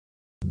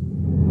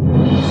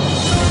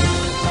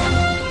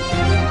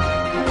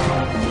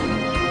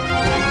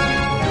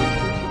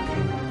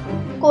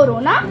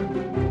corona?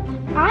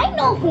 I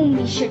know whom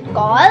we should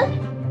call.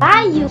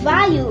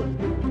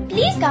 Vayu,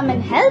 please come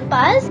and help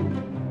us.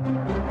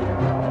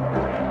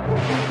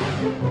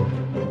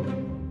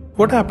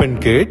 What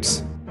happened,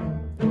 kids?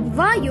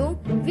 Vayu,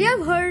 we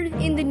have heard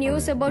in the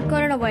news about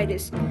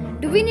coronavirus.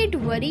 Do we need to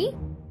worry?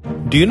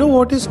 Do you know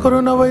what is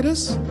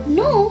coronavirus?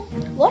 No,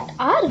 what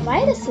are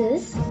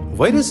viruses?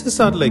 Viruses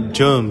are like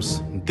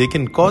germs. They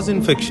can cause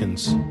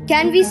infections.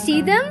 Can we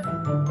see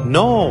them?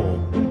 No,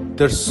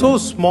 they're so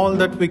small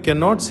that we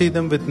cannot see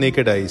them with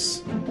naked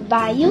eyes.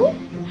 Vayu,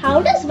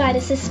 how does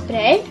viruses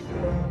spread?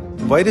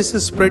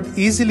 Viruses spread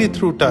easily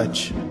through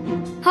touch.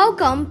 How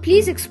come?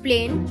 Please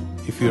explain.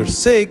 If you're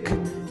sick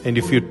and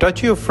if you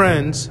touch your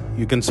friends,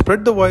 you can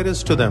spread the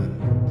virus to them.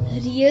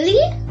 Really?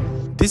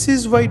 This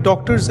is why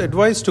doctors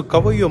advise to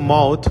cover your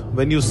mouth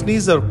when you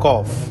sneeze or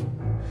cough.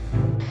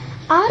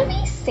 Are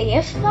we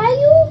safe,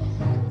 Vayu?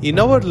 In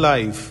our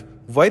life,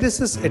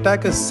 viruses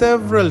attack us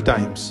several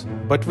times,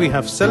 but we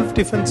have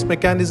self-defense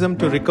mechanism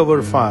to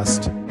recover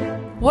fast.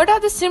 What are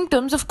the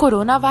symptoms of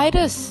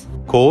coronavirus?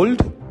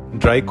 Cold,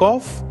 dry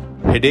cough,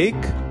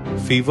 headache,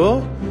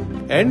 fever,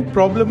 and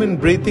problem in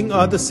breathing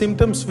are the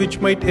symptoms which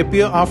might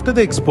appear after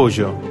the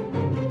exposure.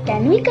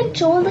 Can we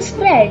control the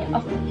spread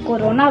of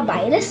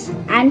coronavirus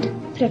and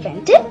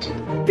prevent it?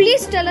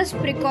 Please tell us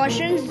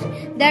precautions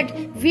that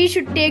we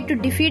should take to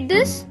defeat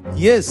this.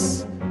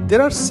 Yes,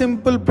 there are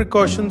simple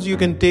precautions you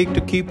can take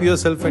to keep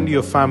yourself and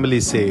your family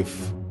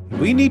safe.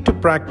 We need to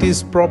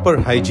practice proper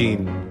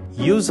hygiene.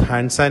 Use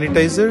hand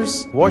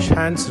sanitizers, wash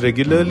hands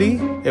regularly,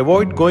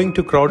 avoid going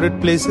to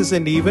crowded places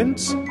and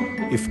events.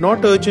 If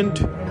not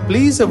urgent,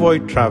 please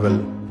avoid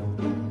travel.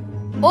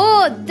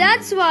 Oh,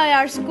 that's why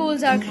our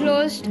schools are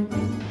closed.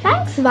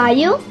 Thanks,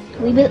 Vayu.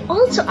 We will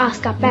also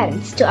ask our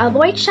parents to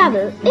avoid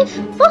travel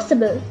if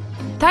possible.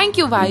 Thank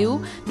you,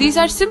 Vayu. These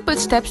are simple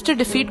steps to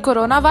defeat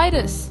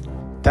coronavirus.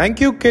 Thank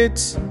you,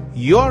 kids.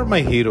 You are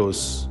my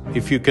heroes.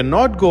 If you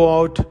cannot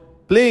go out,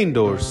 play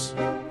indoors.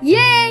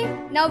 Yay!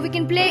 Now we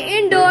can play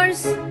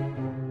indoors.